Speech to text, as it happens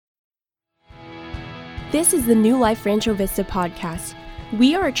This is the New Life Rancho Vista podcast.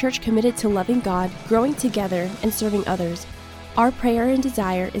 We are a church committed to loving God, growing together, and serving others. Our prayer and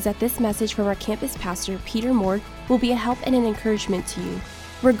desire is that this message from our campus pastor, Peter Moore, will be a help and an encouragement to you,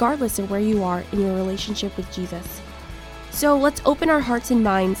 regardless of where you are in your relationship with Jesus. So let's open our hearts and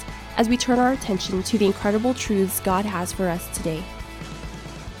minds as we turn our attention to the incredible truths God has for us today.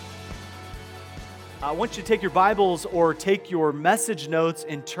 I want you to take your Bibles or take your message notes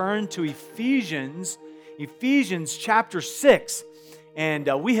and turn to Ephesians chapter 6. And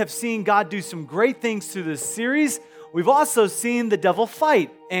we have seen God do some great things through this series. We've also seen the devil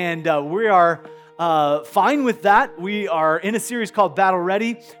fight, and we are fine with that. We are in a series called Battle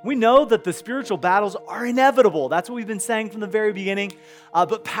Ready. We know that the spiritual battles are inevitable. That's what we've been saying from the very beginning.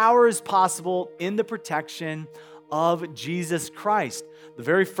 But power is possible in the protection of Jesus Christ. The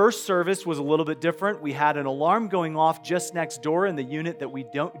very first service was a little bit different. We had an alarm going off just next door in the unit that we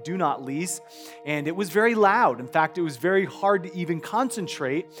do not lease, and it was very loud. In fact, it was very hard to even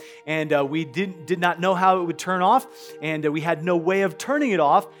concentrate, and we did not know how it would turn off, and we had no way of turning it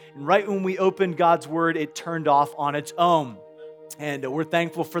off. And right when we opened God's Word, it turned off on its own. And we're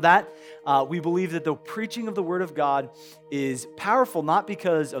thankful for that. We believe that the preaching of the Word of God is powerful, not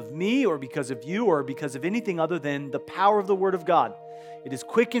because of me or because of you or because of anything other than the power of the Word of God. It is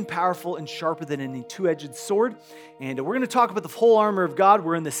quick and powerful and sharper than any two-edged sword. And we're going to talk about the whole armor of God.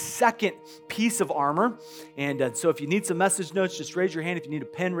 We're in the second piece of armor. And so if you need some message notes, just raise your hand. If you need a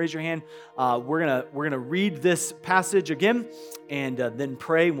pen, raise your hand. We're gonna read this passage again and then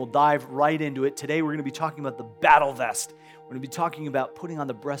pray, and we'll dive right into it. Today we're going to be talking about the battle vest. We're going to be talking about putting on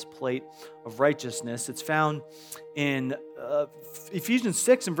the breastplate of righteousness. It's found in Ephesians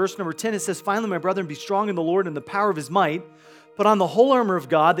 6 and verse number 10. It says, "Finally, my brethren, be strong in the Lord and the power of His might. Put on the whole armor of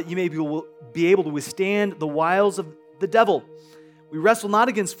God, that you may be able to withstand the wiles of the devil. We wrestle not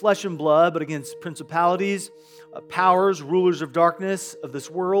against flesh and blood, but against principalities, powers, rulers of darkness of this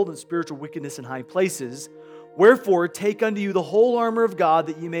world, and spiritual wickedness in high places. Wherefore, take unto you the whole armor of God,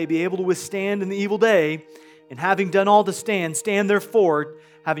 that you may be able to withstand in the evil day. And having done all to stand, stand therefore,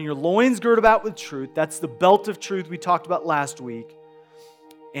 having your loins girt about with truth." That's the belt of truth we talked about last week.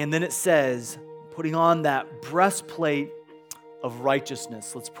 And then it says, putting on that breastplate of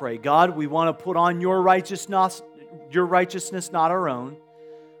righteousness. Let's pray. God, we want to put on your righteousness, not our own.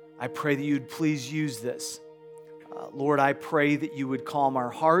 I pray that you'd please use this. Lord, I pray that you would calm our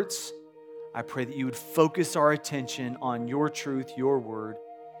hearts. I pray that you would focus our attention on your truth, your word.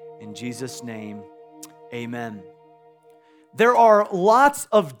 In Jesus' name, amen. There are lots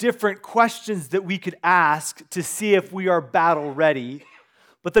of different questions that we could ask to see if we are battle ready.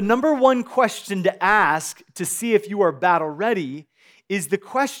 But the number one question to ask to see if you are battle ready is the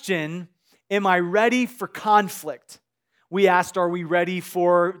question, am I ready for conflict? We asked, are we ready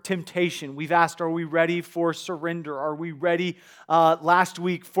for temptation? We've asked, are we ready for surrender? Are we ready last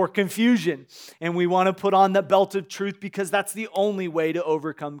week for confusion? And we want to put on the belt of truth because that's the only way to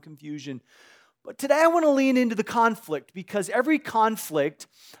overcome confusion. But today I want to lean into the conflict, because every conflict,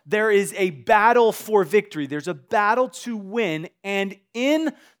 there is a battle for victory. There's a battle to win. And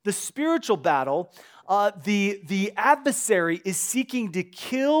in the spiritual battle, the adversary is seeking to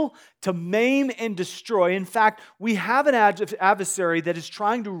kill, to maim, and destroy. In fact, we have an adversary that is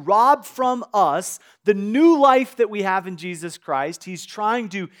trying to rob from us the new life that we have in Jesus Christ. He's trying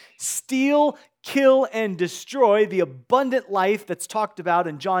to steal, kill, and destroy the abundant life that's talked about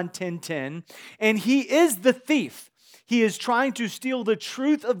in John 10:10. And he is the thief. He is trying to steal the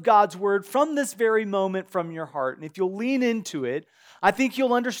truth of God's word from this very moment from your heart. And if you'll lean into it, I think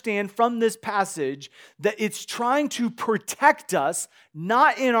you'll understand from this passage that it's trying to protect us,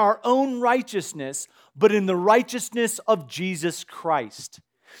 not in our own righteousness, but in the righteousness of Jesus Christ.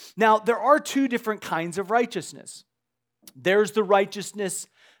 Now, there are two different kinds of righteousness. There's the righteousness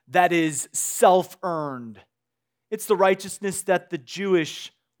that is self-earned. It's the righteousness that the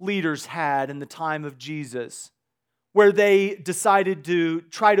Jewish leaders had in the time of Jesus, where they decided to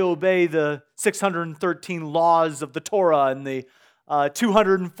try to obey the 613 laws of the Torah and the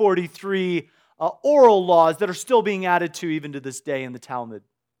 243 oral laws that are still being added to even to this day in the Talmud.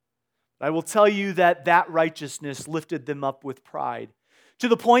 I will tell you that that righteousness lifted them up with pride, to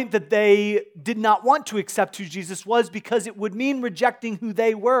the point that they did not want to accept who Jesus was because it would mean rejecting who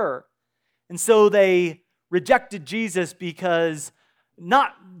they were. And so they rejected Jesus because,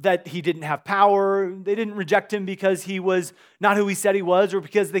 not that he didn't have power, they didn't reject him because he was not who he said he was or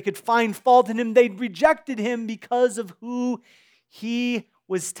because they could find fault in him. They rejected him because of who he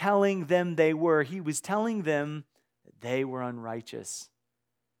was telling them they were. He was telling them that they were unrighteous.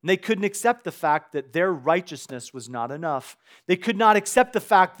 And they couldn't accept the fact that their righteousness was not enough. They could not accept the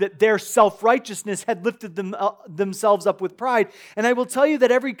fact that their self-righteousness had lifted themselves up with pride. And I will tell you that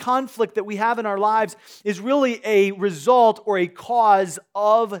every conflict that we have in our lives is really a result or a cause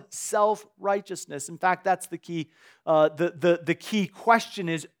of self-righteousness. In fact, that's the key. The key question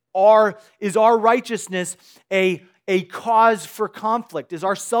is our righteousness a cause for conflict? Is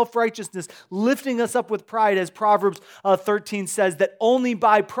our self-righteousness lifting us up with pride, as Proverbs 13 says, that only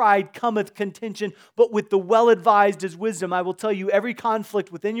by pride cometh contention, but with the well-advised is wisdom? I will tell you, every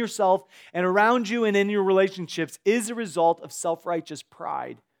conflict within yourself and around you and in your relationships is a result of self-righteous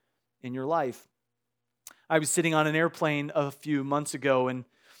pride in your life. I was sitting on an airplane a few months ago, and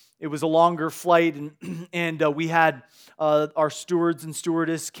it was a longer flight, and we had our stewards and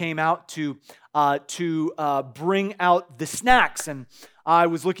stewardess came out to bring out the snacks, and I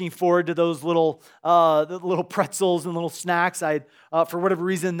was looking forward to those little pretzels and little snacks. I for whatever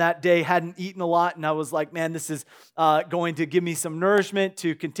reason that day hadn't eaten a lot, and I was like, man, this is going to give me some nourishment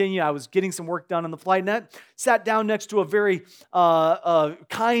to continue. I was getting some work done on the flight, and I sat down next to a very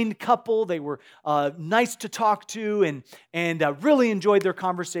kind couple. They were nice to talk to, and really enjoyed their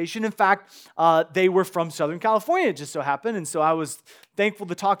conversation. In fact, they were from Southern California, it just so happened, and so I was thankful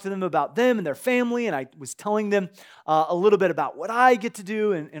to talk to them about them and their family, and I was telling them a little bit about what I get to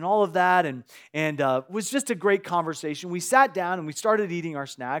do and all of that, and it was just a great conversation. We sat down and we started eating our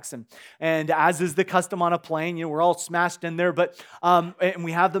snacks, and as is the custom on a plane, we're all smashed in there, but and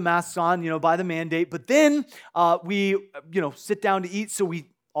we have the masks on, by the mandate. But then we sit down to eat, so we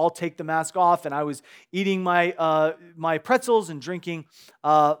all take the mask off, and I was eating my pretzels and drinking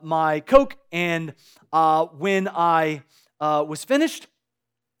my Coke, and when I was finished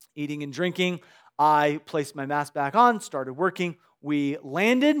eating and drinking, I placed my mask back on, started working. We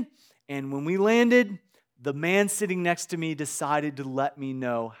landed, and when we landed, the man sitting next to me decided to let me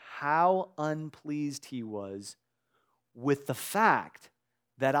know how unpleased he was with the fact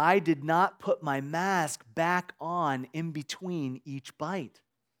that I did not put my mask back on in between each bite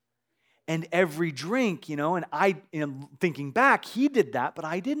and every drink, and I, thinking back, he did that, but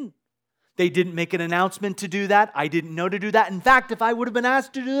I didn't. They didn't make an announcement to do that. I didn't know to do that. In fact, if I would have been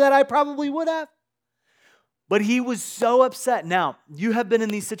asked to do that, I probably would have. But he was so upset. Now, you have been in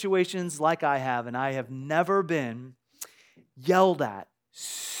these situations like I have, and I have never been yelled at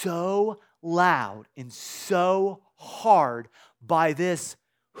so loud and so hard by this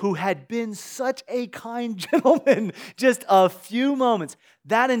who had been such a kind gentleman just a few moments.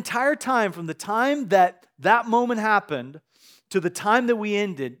 That entire time, from the time that moment happened to the time that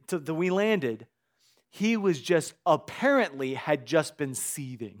we landed, he was just apparently had just been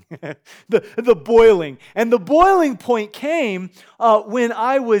seething, the boiling. And the boiling point came when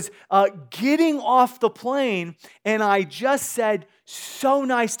I was getting off the plane, and I just said, so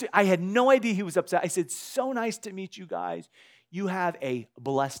nice I had no idea he was upset. I said, so nice to meet you guys. You have a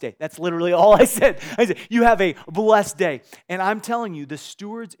blessed day. That's literally all I said. I said, you have a blessed day. And I'm telling you, the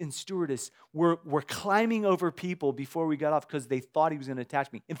stewards and stewardess were climbing over people before we got off because they thought he was going to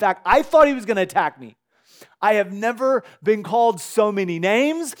attack me. In fact, I thought he was going to attack me. I have never been called so many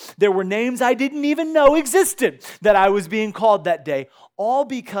names. There were names I didn't even know existed that I was being called that day, all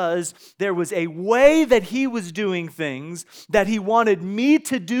because there was a way that he was doing things that he wanted me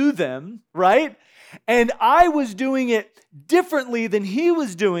to do them, right? And I was doing it differently than he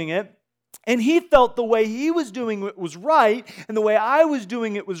was doing it, and he felt the way he was doing it was right, and the way I was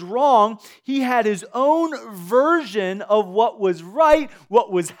doing it was wrong. He had his own version of what was right,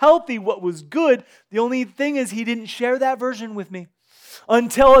 what was healthy, what was good. The only thing is he didn't share that version with me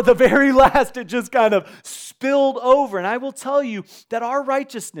until at the very last it just kind of spilled over. And I will tell you that our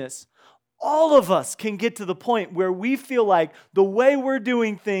righteousness, all of us can get to the point where we feel like the way we're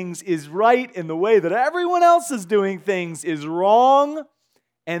doing things is right and the way that everyone else is doing things is wrong.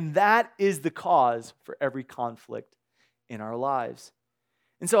 And that is the cause for every conflict in our lives.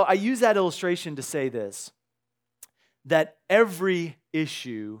 And so I use that illustration to say this, that every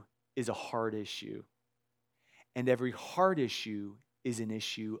issue is a hard issue. And every hard issue is an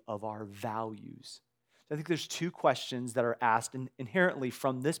issue of our values. I think there's two questions that are asked inherently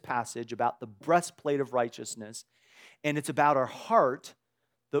from this passage about the breastplate of righteousness, and it's about our heart.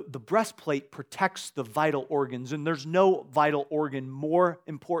 The breastplate protects the vital organs, and there's no vital organ more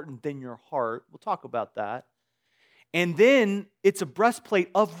important than your heart. We'll talk about that. And then it's a breastplate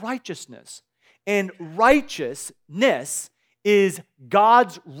of righteousness, and righteousness is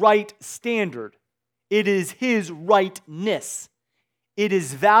God's right standard. It is His rightness. It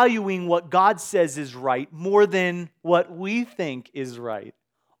is valuing what God says is right more than what we think is right.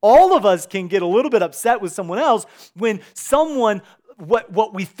 All of us can get a little bit upset with someone else when someone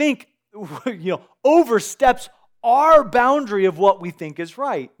what we think, oversteps our boundary of what we think is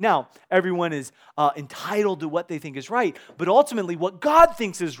right. Now, everyone is entitled to what they think is right, but ultimately what God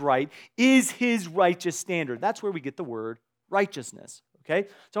thinks is right is his righteous standard. That's where we get the word righteousness, okay?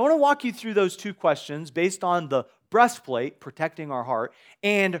 So I want to walk you through those two questions based on the breastplate, protecting our heart,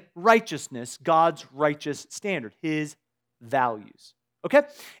 and righteousness, God's righteous standard, his values, okay?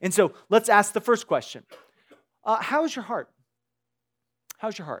 And so let's ask the first question. How is your heart?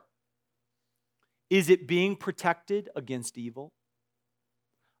 How's your heart? Is it being protected against evil?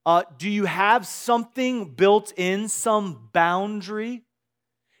 Do you have something built in, some boundary?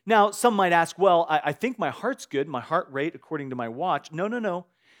 Now, some might ask, well, I think my heart's good, my heart rate according to my watch. No.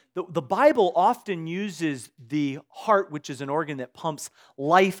 The Bible often uses the heart, which is an organ that pumps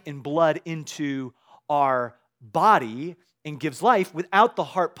life and blood into our body and gives life. Without the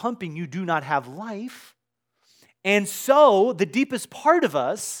heart pumping, you do not have life. And so the deepest part of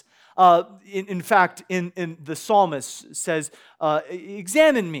us, in fact, in the psalmist says,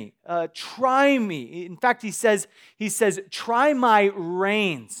 examine me, try me. In fact, he says, try my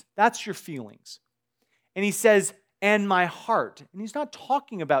reins. That's your feelings. And he says, and my heart. And he's not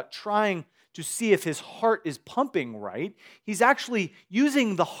talking about trying to see if his heart is pumping right. He's actually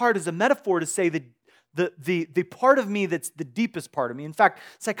using the heart as a metaphor to say that the part of me that's the deepest part of me. In fact,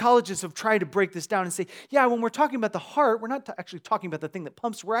 psychologists have tried to break this down and say, yeah, when we're talking about the heart, we're not actually talking about the thing that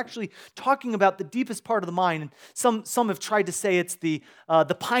pumps. We're actually talking about the deepest part of the mind. And some have tried to say it's the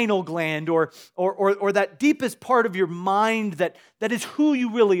pineal gland or that deepest part of your mind that is who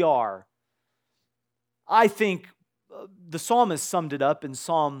you really are. I think the psalmist summed it up in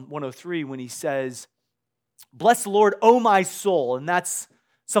Psalm 103 when he says, bless the Lord, O my soul. And that's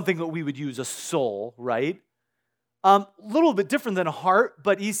something that we would use, a soul, right? A little bit different than a heart,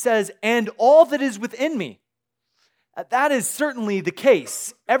 but he says, and all that is within me. That is certainly the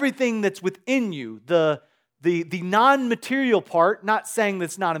case. Everything that's within you, the non-material part, not saying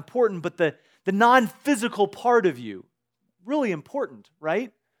that's not important, but the non-physical part of you, really important,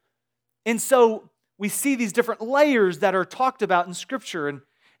 right? And so we see these different layers that are talked about in Scripture. And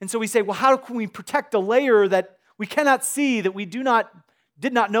so we say, well, how can we protect a layer that we cannot see, that we did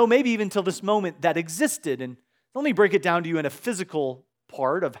not know, maybe even until this moment, that existed? And let me break it down to you in a physical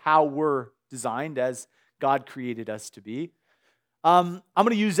part of how we're designed as God created us to be. I'm going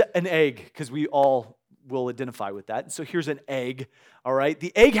to use an egg because we all will identify with that. And so here's an egg, all right?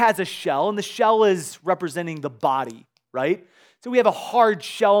 The egg has a shell, and the shell is representing the body, right? So we have a hard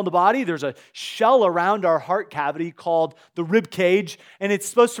shell in the body. There's a shell around our heart cavity called the rib cage, and it's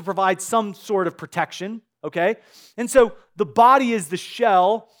supposed to provide some sort of protection, okay? And so the body is the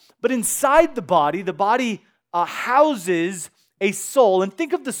shell, but inside the body houses a soul. And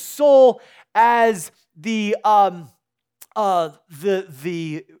think of the soul as the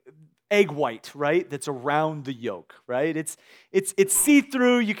egg white, right? That's around the yolk, right? It's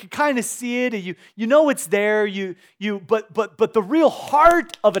see-through. You can kind of see it. You know it's there. But the real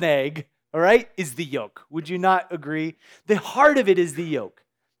heart of an egg, all right, is the yolk. Would you not agree? The heart of it is the yolk.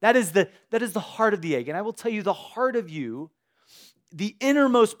 That is the heart of the egg. And I will tell you, the heart of you, the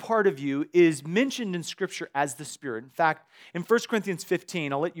innermost part of you, is mentioned in Scripture as the Spirit. In fact, in 1 Corinthians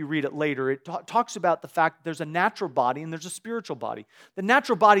 15, I'll let you read it later, it talks about the fact that there's a natural body and there's a spiritual body. The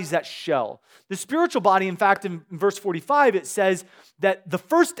natural body is that shell. The spiritual body, in fact, in verse 45, it says that the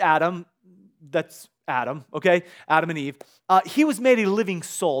first Adam, that's Adam, okay, Adam and Eve, he was made a living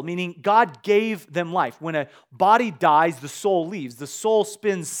soul, meaning God gave them life. When a body dies, the soul leaves. The soul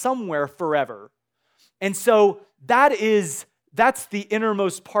spins somewhere forever. And so that's the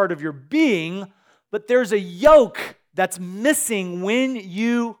innermost part of your being, but there's a yolk that's missing when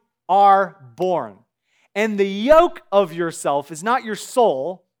you are born. And the yolk of yourself is not your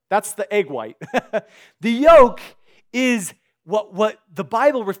soul, that's the egg white. The yolk is what the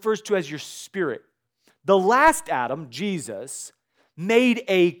Bible refers to as your spirit. The last Adam, Jesus, made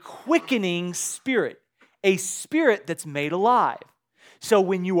a quickening spirit, a spirit that's made alive. So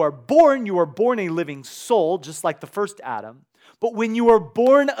when you are born a living soul, just like the first Adam. But when you are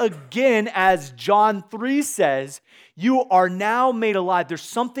born again, as John 3 says, you are now made alive. There's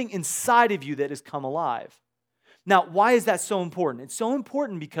something inside of you that has come alive. Now, why is that so important? It's so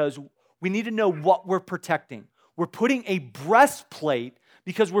important because we need to know what we're protecting. We're putting a breastplate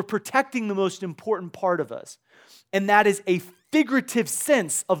because we're protecting the most important part of us. And that is a figurative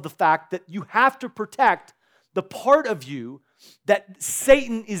sense of the fact that you have to protect the part of you that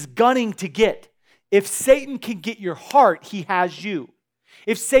Satan is gunning to get. If Satan can get your heart, he has you.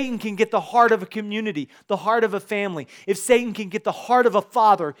 If Satan can get the heart of a community, the heart of a family, if Satan can get the heart of a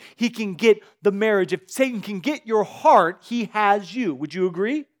father, he can get the marriage. If Satan can get your heart, he has you. Would you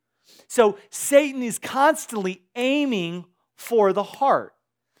agree? So Satan is constantly aiming for the heart.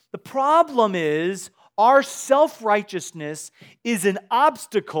 The problem is our self-righteousness is an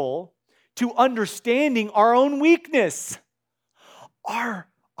obstacle to understanding our own weakness. Our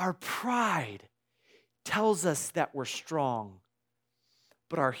pride tells us that we're strong,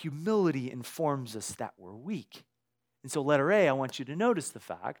 but our humility informs us that we're weak. And so letter A, I want you to notice the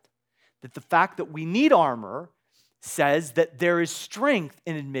fact that we need armor says that there is strength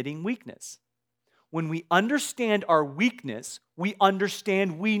in admitting weakness. When we understand our weakness, we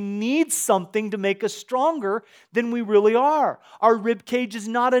understand we need something to make us stronger than we really are. Our rib cage is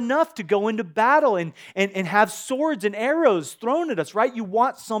not enough to go into battle and have swords and arrows thrown at us, right? You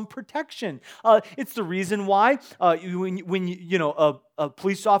want some protection. It's the reason why when a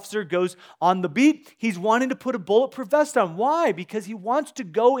police officer goes on the beat, he's wanting to put a bulletproof vest on. Why? Because he wants to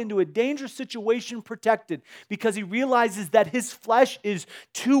go into a dangerous situation protected, because he realizes that his flesh is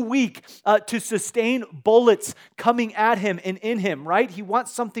too weak to sustain bullets coming at him and in him, right? He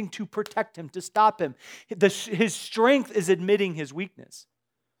wants something to protect him, to stop him. His strength is admitting his weakness.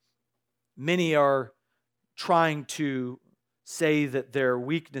 Many are trying to say that their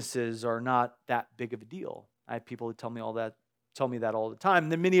weaknesses are not that big of a deal. I have people who tell me that all the time.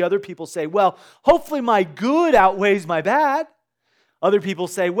 And then many other people say, well, hopefully my good outweighs my bad. Other people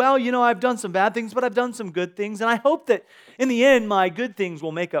say, well, I've done some bad things, but I've done some good things. And I hope that in the end, my good things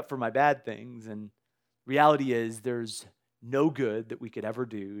will make up for my bad things. And reality is there's no good that we could ever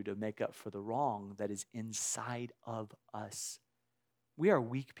do to make up for the wrong that is inside of us. We are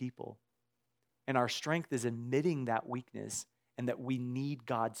weak people. And our strength is admitting that weakness and that we need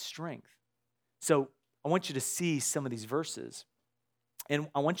God's strength. So I want you to see some of these verses. And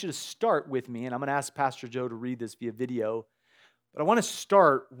I want you to start with me, and I'm going to ask Pastor Joe to read this via video. But I want to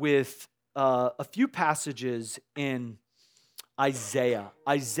start with a few passages in Isaiah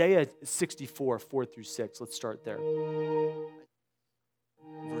 64, 4 through 6. Let's start there.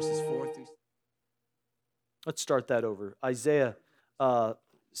 Verses 4 through 6. Let's start that over. Isaiah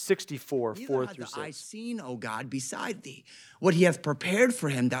 64, 4 through 6. I seen, O God, beside thee, what he hath prepared for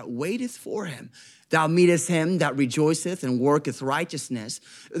him that waiteth for him. Thou meetest him that rejoiceth and worketh righteousness,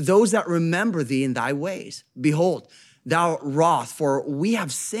 those that remember thee in thy ways. Behold, thou wrath, for we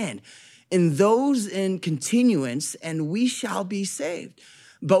have sinned, and those in continuance, and we shall be saved.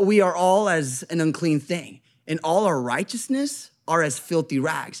 But we are all as an unclean thing, and all our righteousness are as filthy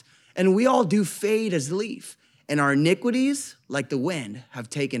rags, and we all do fade as leaf, and our iniquities, like the wind, have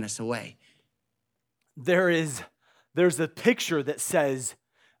taken us away. There's a picture that says,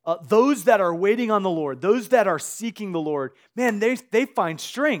 those that are waiting on the Lord, those that are seeking the Lord, man, they find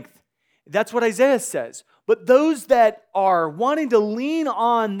strength. That's what Isaiah says. But those that are wanting to lean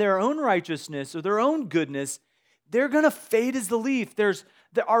on their own righteousness or their own goodness, they're going to fade as the leaf.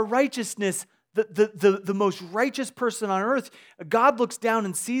 Our righteousness, the most righteous person on earth, God looks down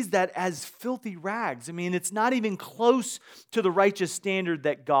and sees that as filthy rags. I mean, it's not even close to the righteous standard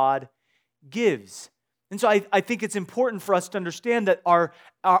that God gives. And so I think it's important for us to understand that our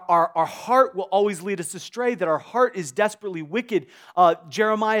heart will always lead us astray, that our heart is desperately wicked.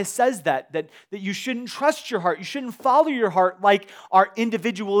 Jeremiah says that you shouldn't trust your heart. You shouldn't follow your heart like our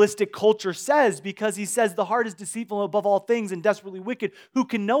individualistic culture says, because he says the heart is deceitful above all things and desperately wicked. Who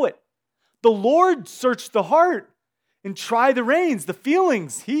can know it? The Lord searched the heart and try the reins, the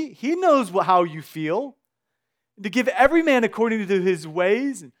feelings. He knows how you feel. To give every man according to his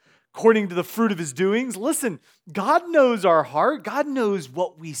ways, according to the fruit of his doings. Listen, God knows our heart. God knows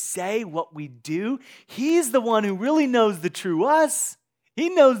what we say, what we do. He's the one who really knows the true us. He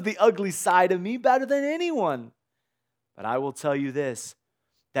knows the ugly side of me better than anyone. But I will tell you this,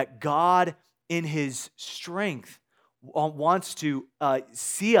 that God in his strength wants to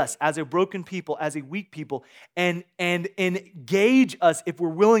see us as a broken people, as a weak people, and engage us if we're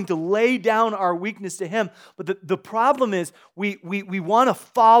willing to lay down our weakness to him. But the problem is we want to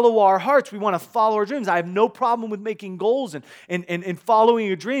follow our hearts. We want to follow our dreams. I have no problem with making goals and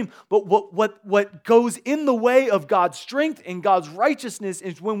following a dream. But what goes in the way of God's strength and God's righteousness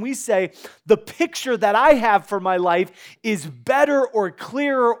is when we say, the picture that I have for my life is better or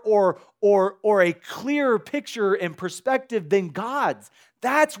clearer or a clearer picture and perspective than God's.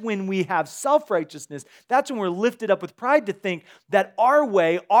 That's when we have self-righteousness. That's when we're lifted up with pride to think that our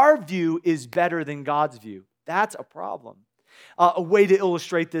way, our view is better than God's view. That's a problem. A way to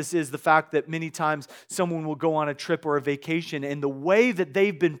illustrate this is the fact that many times someone will go on a trip or a vacation, and the way that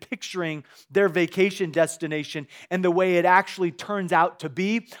they've been picturing their vacation destination and the way it actually turns out to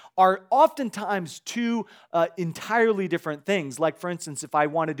be are oftentimes two entirely different things. Like, for instance, if I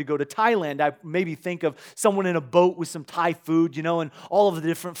wanted to go to Thailand, I maybe think of someone in a boat with some Thai food, and all of the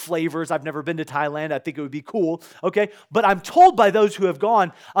different flavors. I've never been to Thailand. I think it would be cool, okay? But I'm told by those who have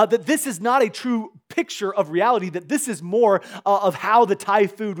gone that this is not a true picture of reality, that this is more of how the Thai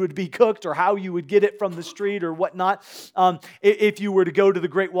food would be cooked or how you would get it from the street or whatnot. If you were to go to the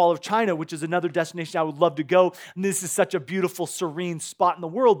Great Wall of China, which is another destination I would love to go, and this is such a beautiful, serene spot in the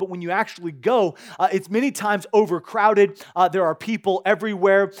world, but when you actually go, it's many times overcrowded. There are people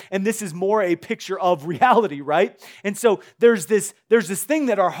everywhere, and this is more a picture of reality, right? And so there's this thing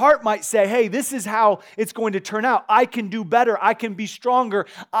that our heart might say, hey, this is how it's going to turn out. I can do better. I can be stronger.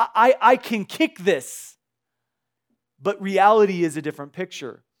 I can kick this. But reality is a different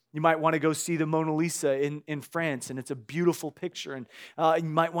picture. You might want to go see the Mona Lisa in France, and it's a beautiful picture. And you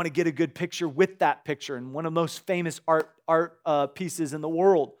might want to get a good picture with that picture, and one of the most famous art pieces in the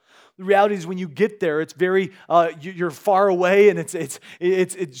world. The reality is when you get there, it's very, you're far away, and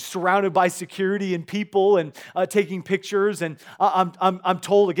it's surrounded by security and people and taking pictures. And I'm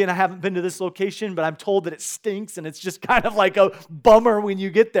told, again, I haven't been to this location, but I'm told that it stinks, and it's just kind of like a bummer when you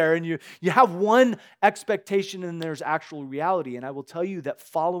get there. And you have one expectation, and there's actual reality. And I will tell you that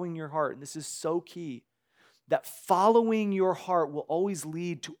following your heart, and this is so key, that following your heart will always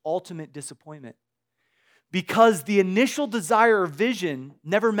lead to ultimate disappointment. Because the initial desire or vision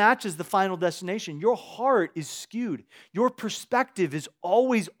never matches the final destination. Your heart is skewed. Your perspective is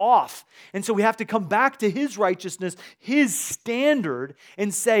always off. And so we have to come back to His righteousness, His standard,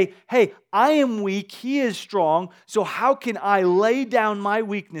 and say, hey, I am weak, He is strong, so how can I lay down my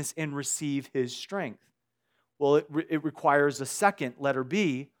weakness and receive His strength? Well, it requires a second, letter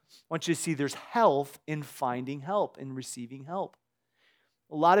B. I want you to see there's health in finding help, in receiving help.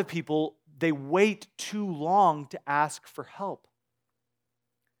 A lot of people, they wait too long to ask for help.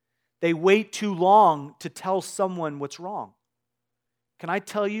 They wait too long to tell someone what's wrong. Can I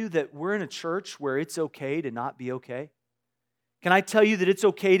tell you that we're in a church where it's okay to not be okay? Can I tell you that it's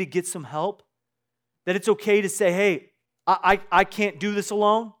okay to get some help? That it's okay to say, hey, I can't do this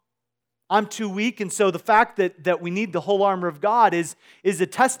alone. I'm too weak. And so the fact that we need the whole armor of God is a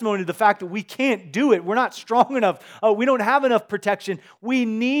testimony to the fact that we can't do it. We're not strong enough. We don't have enough protection. We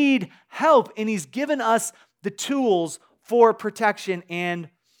need help. And He's given us the tools for protection and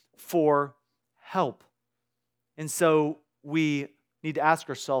for help. And so we need to ask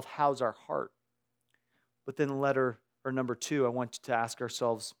ourselves, how's our heart? But then number 2, I want to ask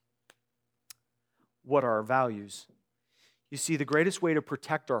ourselves, what are our values? You see, the greatest way to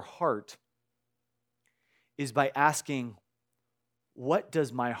protect our heart is by asking, what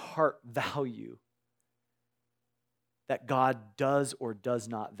does my heart value that God does or does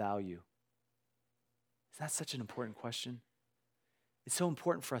not value? Is that such an important question? It's so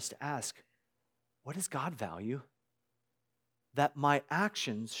important for us to ask, what does God value that my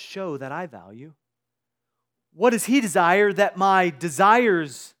actions show that I value? What does He desire that my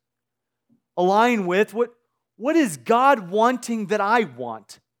desires align with? What is God wanting that I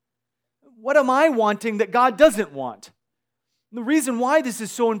want? What am I wanting that God doesn't want? The reason why this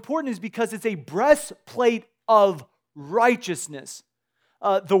is so important is because it's a breastplate of righteousness.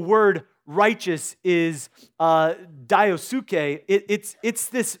 The word righteous is diosuke. It's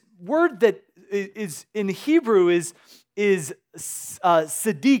this word that is in Hebrew is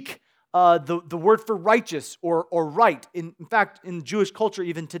Siddiq, the word for righteous or right. In fact, in Jewish culture,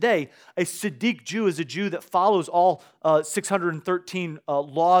 even today, a Siddiq Jew is a Jew that follows all 613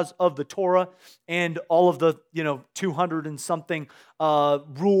 laws of the Torah and all of the 200 and something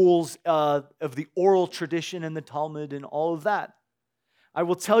rules of the oral tradition and the Talmud and all of that. I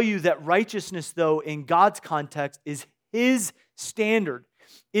will tell you that righteousness, though, in God's context, is His standard.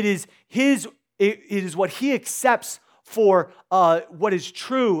 It is what He accepts for what is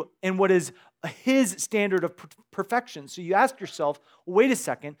true and what is His standard of perfection. So you ask yourself, wait a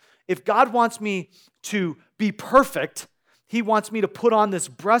second, if God wants me to be perfect, He wants me to put on this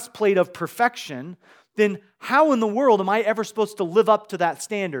breastplate of perfection, then how in the world am I ever supposed to live up to that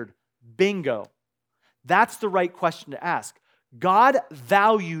standard? Bingo. That's the right question to ask. God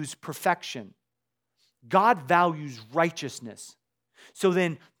values perfection. God values righteousness. So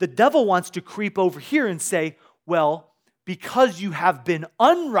then the devil wants to creep over here and say, well, because you have been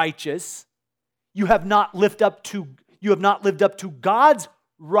unrighteous, you have not lived up to God's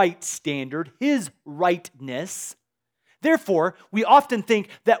right standard, His rightness, Therefore, we often think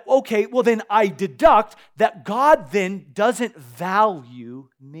that, okay, well then I deduct that God then doesn't value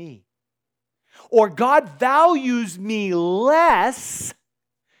me. Or God values me less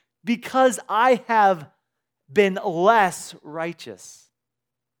because I have been less righteous.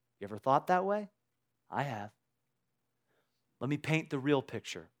 You ever thought that way? I have. Let me paint the real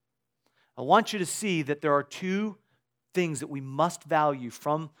picture. I want you to see that there are two things that we must value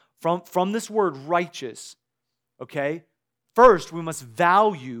from this word righteous. Okay? First, we must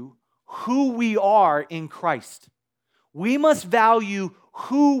value who we are in Christ. We must value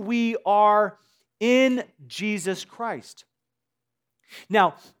who we are in Jesus Christ.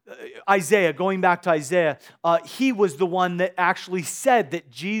 Now, Isaiah, going back to Isaiah, he was the one that actually said that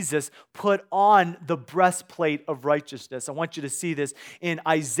Jesus put on the breastplate of righteousness. I want you to see this in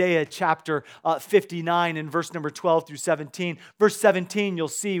Isaiah chapter 59 and verse number 12 through 17. Verse 17, you'll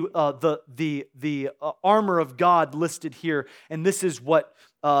see the armor of God listed here, and this is what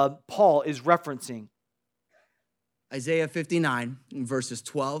Paul is referencing. Isaiah 59, verses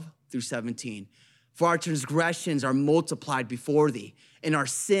 12 through 17. For our transgressions are multiplied before thee, and our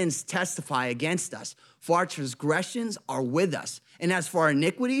sins testify against us. For our transgressions are with us, and as for our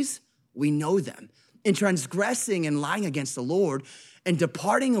iniquities, we know them. In transgressing and lying against the Lord, and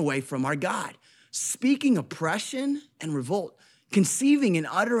departing away from our God, speaking oppression and revolt, conceiving and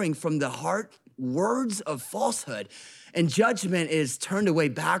uttering from the heart words of falsehood, and judgment is turned away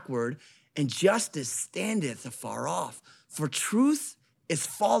backward, and justice standeth afar off. For truth is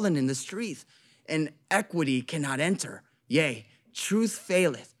fallen in the street, and equity cannot enter. Yea, truth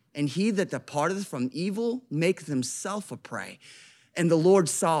faileth, and he that departeth from evil maketh himself a prey. And the Lord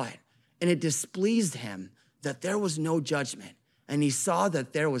saw it, and it displeased him that there was no judgment. And he saw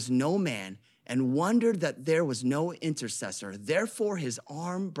that there was no man, and wondered that there was no intercessor. Therefore his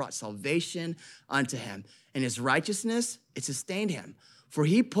arm brought salvation unto him, and his righteousness, it sustained him. For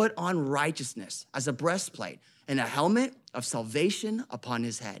he put on righteousness as a breastplate, and a helmet of salvation upon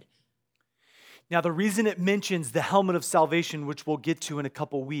his head. Now, the reason it mentions the helmet of salvation, which we'll get to in a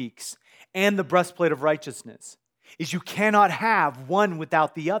couple weeks, and the breastplate of righteousness, is you cannot have one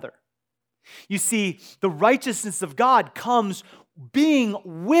without the other. You see, the righteousness of God comes being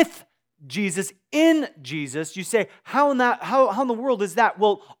with Jesus, in Jesus. You say, how in the world is that?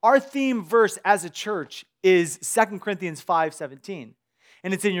 Well, our theme verse as a church is 2 Corinthians 5:17,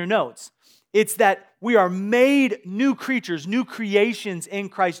 and it's in your notes. It's that we are made new creatures, new creations in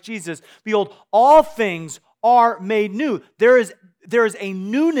Christ Jesus. Behold, all things are made new. There is a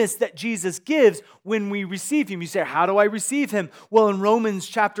newness that Jesus gives when we receive him. You say, how do I receive him? Well, in Romans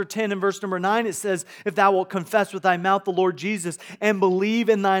chapter 10 and verse number 9, it says, if thou wilt confess with thy mouth the Lord Jesus and believe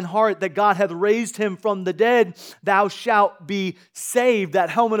in thine heart that God hath raised him from the dead, thou shalt be saved. That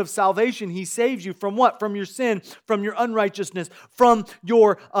helmet of salvation, he saves you from what? From your sin, from your unrighteousness, from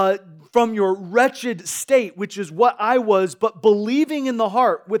your wretched state, which is what I was, but believing in the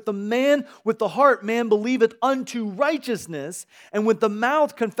heart. With the heart man believeth unto righteousness, and with the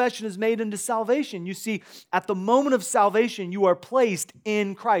mouth confession is made unto salvation. You see, at the moment of salvation, you are placed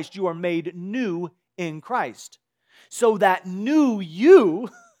in Christ. You are made new in Christ. So that new you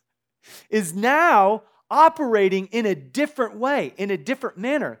is now operating in a different way, in a different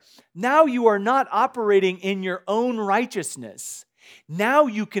manner. Now you are not operating in your own righteousness. Now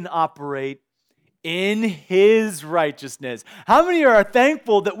you can operate in his righteousness. How many are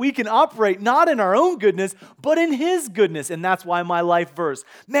thankful that we can operate not in our own goodness, but in his goodness? And that's why my life verse.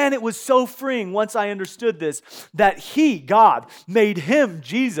 Man, it was so freeing once I understood this, that he, God, made him,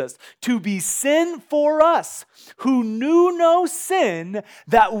 Jesus, to be sin for us, who knew no sin,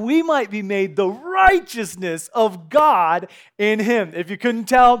 that we might be made the righteousness of God in him. If you couldn't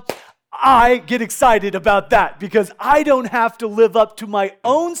tell, I get excited about that because I don't have to live up to my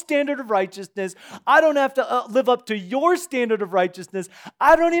own standard of righteousness. I don't have to live up to your standard of righteousness.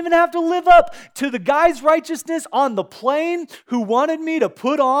 I don't even have to live up to the guy's righteousness on the plane who wanted me to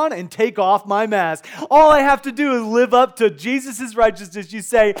put on and take off my mask. All I have to do is live up to Jesus' righteousness. You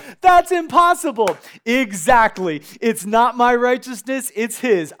say, that's impossible. Exactly. It's not my righteousness, it's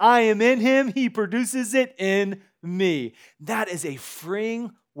his. I am in him. He produces it in me. That is a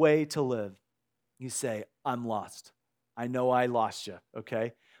freeing way to live. You say, I'm lost. I know I lost you,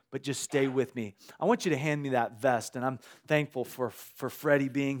 okay? But just stay with me. I want you to hand me that vest, and I'm thankful for Freddie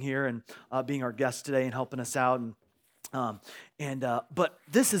being here and being our guest today and helping us out. But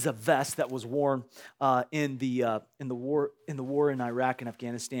this is a vest that was worn in the war in Iraq and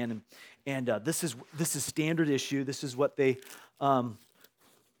Afghanistan, and this is standard issue. This is what they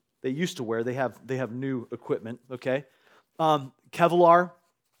used to wear. They have new equipment, okay? Kevlar.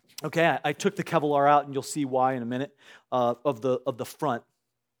 Okay, I took the Kevlar out, and you'll see why in a minute, of the front.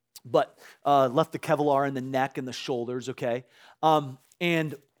 But left the Kevlar in the neck and the shoulders, okay?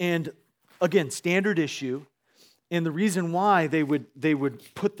 And again, standard issue. And the reason why they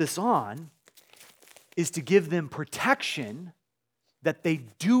would put this on is to give them protection that they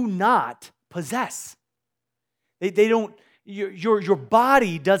do not possess. They don't, your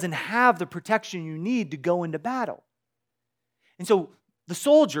body doesn't have the protection you need to go into battle. And so the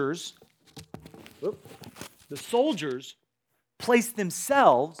soldiers place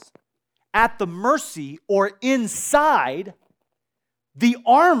themselves at the mercy or inside the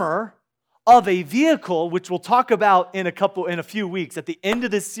armor of a vehicle, which we'll talk about in a few weeks. At the end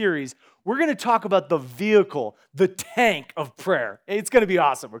of this series, we're going to talk about the vehicle, the tank of prayer. It's going to be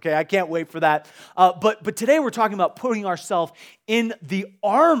awesome, okay? I can't wait for that. But today we're talking about putting ourselves in the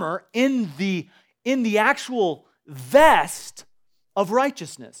armor, in the actual vest of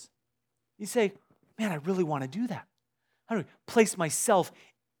righteousness. You say, man, I really want to do that. How do I place myself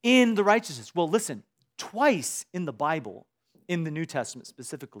in the righteousness? Well, listen, twice in the Bible, in the New Testament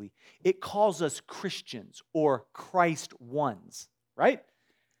specifically, it calls us Christians or Christ ones, right?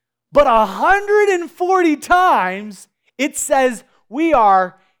 But 140 times it says we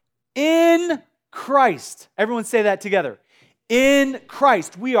are in Christ. Everyone say that together. In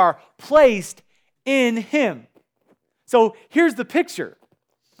Christ. We are placed in Him. So here's the picture.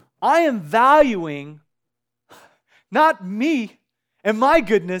 I am valuing not me and my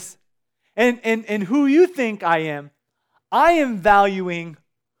goodness and who you think I am. I am valuing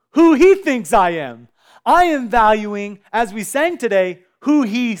who He thinks I am. I am valuing, as we sang today, who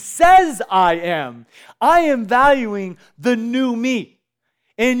He says I am. I am valuing the new me.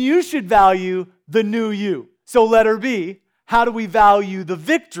 And you should value the new you. So letter B, how do we value the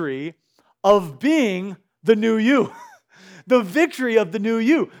victory of being the new you? The victory of the new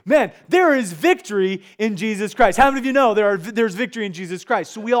you. Man, there is victory in Jesus Christ. How many of you know there's victory in Jesus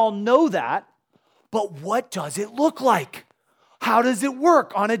Christ? So we all know that, but what does it look like? How does it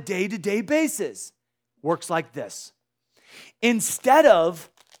work on a day-to-day basis? Works like this. Instead of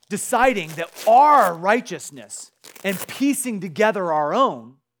deciding that our righteousness and piecing together our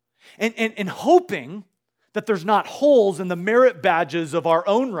own and hoping that there's not holes in the merit badges of our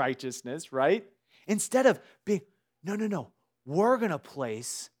own righteousness, right? Instead of being, no. We're going to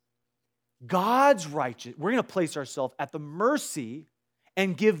place God's righteousness. We're going to place ourselves at the mercy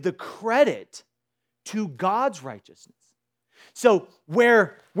and give the credit to God's righteousness. So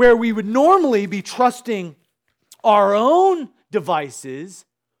where we would normally be trusting our own devices,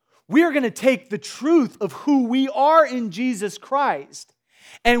 we are going to take the truth of who we are in Jesus Christ,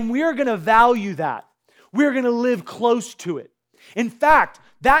 and we are going to value that. We're going to live close to it. In fact,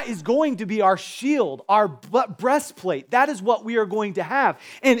 that is going to be our shield, our breastplate. That is what we are going to have.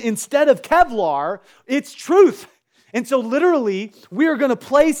 And instead of Kevlar, it's truth. And so literally, we are going to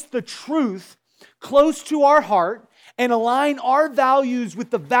place the truth close to our heart and align our values with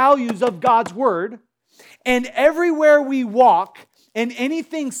the values of God's Word. And everywhere we walk, and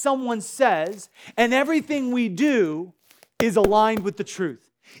anything someone says, and everything we do is aligned with the truth.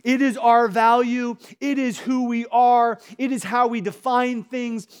 It is our value. It is who we are. It is how we define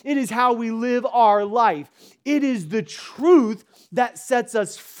things. It is how we live our life. It is the truth that sets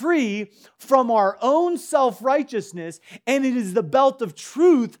us free from our own self-righteousness, and it is the belt of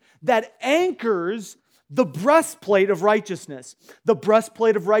truth that anchors the breastplate of righteousness. The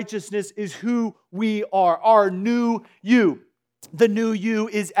breastplate of righteousness is who we are, our new you. The new you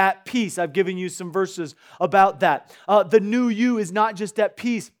is at peace. I've given you some verses about that. The new you is not just at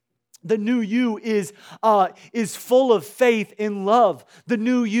peace. The new you is full of faith and love. The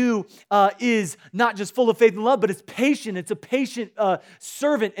new you is not just full of faith and love, but it's patient. It's a patient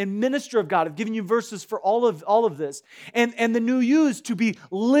servant and minister of God. I've given you verses for all of this. And the new you is to be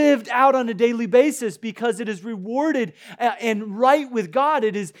lived out on a daily basis because it is rewarded and right with God.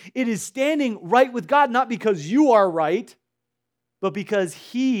 It is standing right with God, not because you are right, but because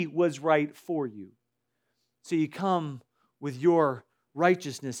He was right for you. So you come with your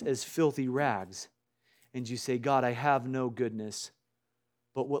righteousness as filthy rags, and you say, God, I have no goodness,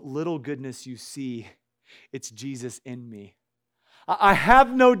 but what little goodness you see, it's Jesus in me. I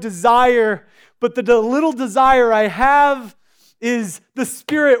have no desire, but the little desire I have is the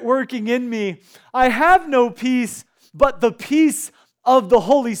Spirit working in me. I have no peace, but the peace of the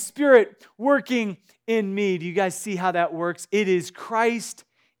Holy Spirit working in me. Do you guys see how that works? It is Christ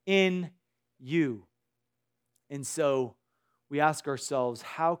in you. And so we ask ourselves,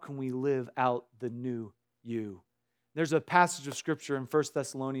 how can we live out the new you? There's a passage of Scripture in 1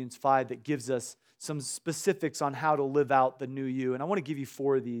 Thessalonians 5 that gives us some specifics on how to live out the new you. And I want to give you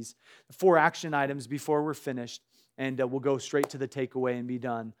 4 of these, 4 action items before we're finished, and we'll go straight to the takeaway and be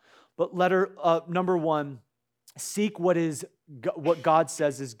done. But number 1, seek what God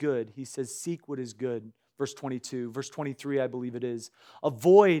says is good. He says, seek what is good. Verse 22. Verse 23, I believe it is.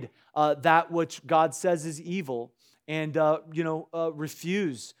 Avoid that which God says is evil, and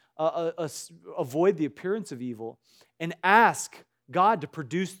refuse, avoid the appearance of evil, and ask God to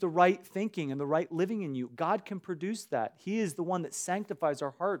produce the right thinking and the right living in you. God can produce that. He is the one that sanctifies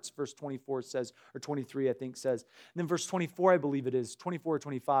our hearts, verse 24 says, or 23 I think says. And then verse 24, I believe it is, 24 or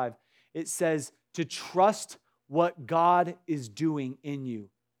 25, it says to trust what God is doing in you.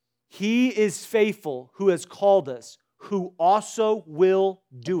 He is faithful who has called us, who also will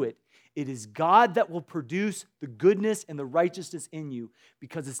do it. It is God that will produce the goodness and the righteousness in you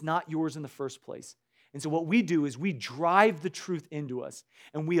because it's not yours in the first place. And so what we do is we drive the truth into us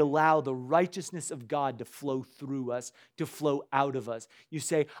and we allow the righteousness of God to flow through us, to flow out of us. You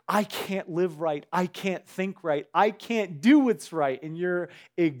say, I can't live right. I can't think right. I can't do what's right. And you're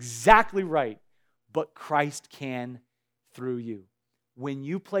exactly right. But Christ can through you. When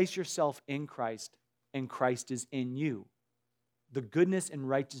you place yourself in Christ and Christ is in you, the goodness and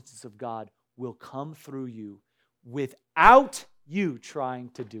righteousness of God will come through you without you trying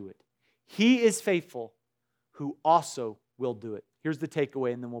to do it. He is faithful who also will do it. Here's the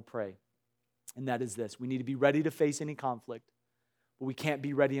takeaway, and then we'll pray. And that is this. We need to be ready to face any conflict, but we can't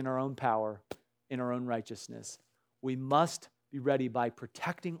be ready in our own power, in our own righteousness. We must be ready by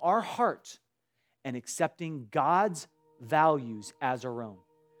protecting our heart and accepting God's values as our own.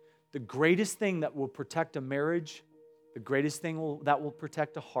 The greatest thing that will protect a marriage, the greatest thing that will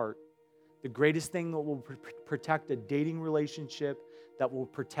protect a heart, the greatest thing that will protect a dating relationship, that will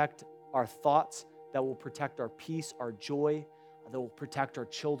protect our thoughts, that will protect our peace, our joy, that will protect our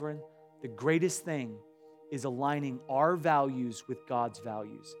children. The greatest thing is aligning our values with God's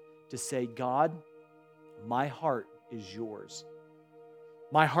values. To say, God, my heart is yours.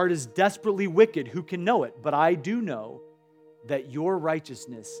 My heart is desperately wicked. Who can know it? But I do know that your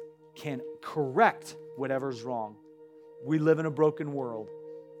righteousness can correct whatever's wrong. We live in a broken world,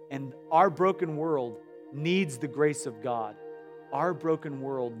 and our broken world needs the grace of God. Our broken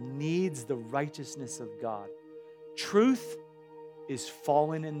world needs the righteousness of God. Truth is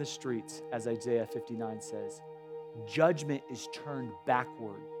fallen in the streets, as Isaiah 59 says. Judgment is turned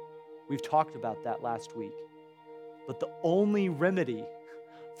backward. We've talked about that last week. But the only remedy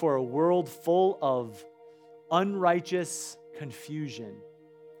for a world full of unrighteous confusion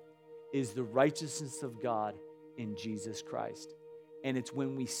is the righteousness of God in Jesus Christ. And it's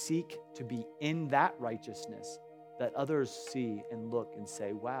when we seek to be in that righteousness that others see and look and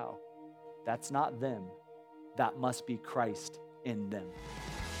say, wow, that's not them. That must be Christ in them.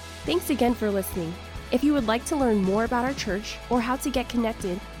 Thanks again for listening. If you would like to learn more about our church or how to get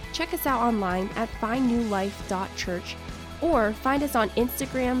connected, check us out online at findnewlife.church or find us on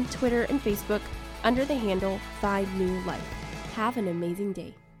Instagram, Twitter, and Facebook under the handle Find New Life. Have an amazing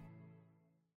day.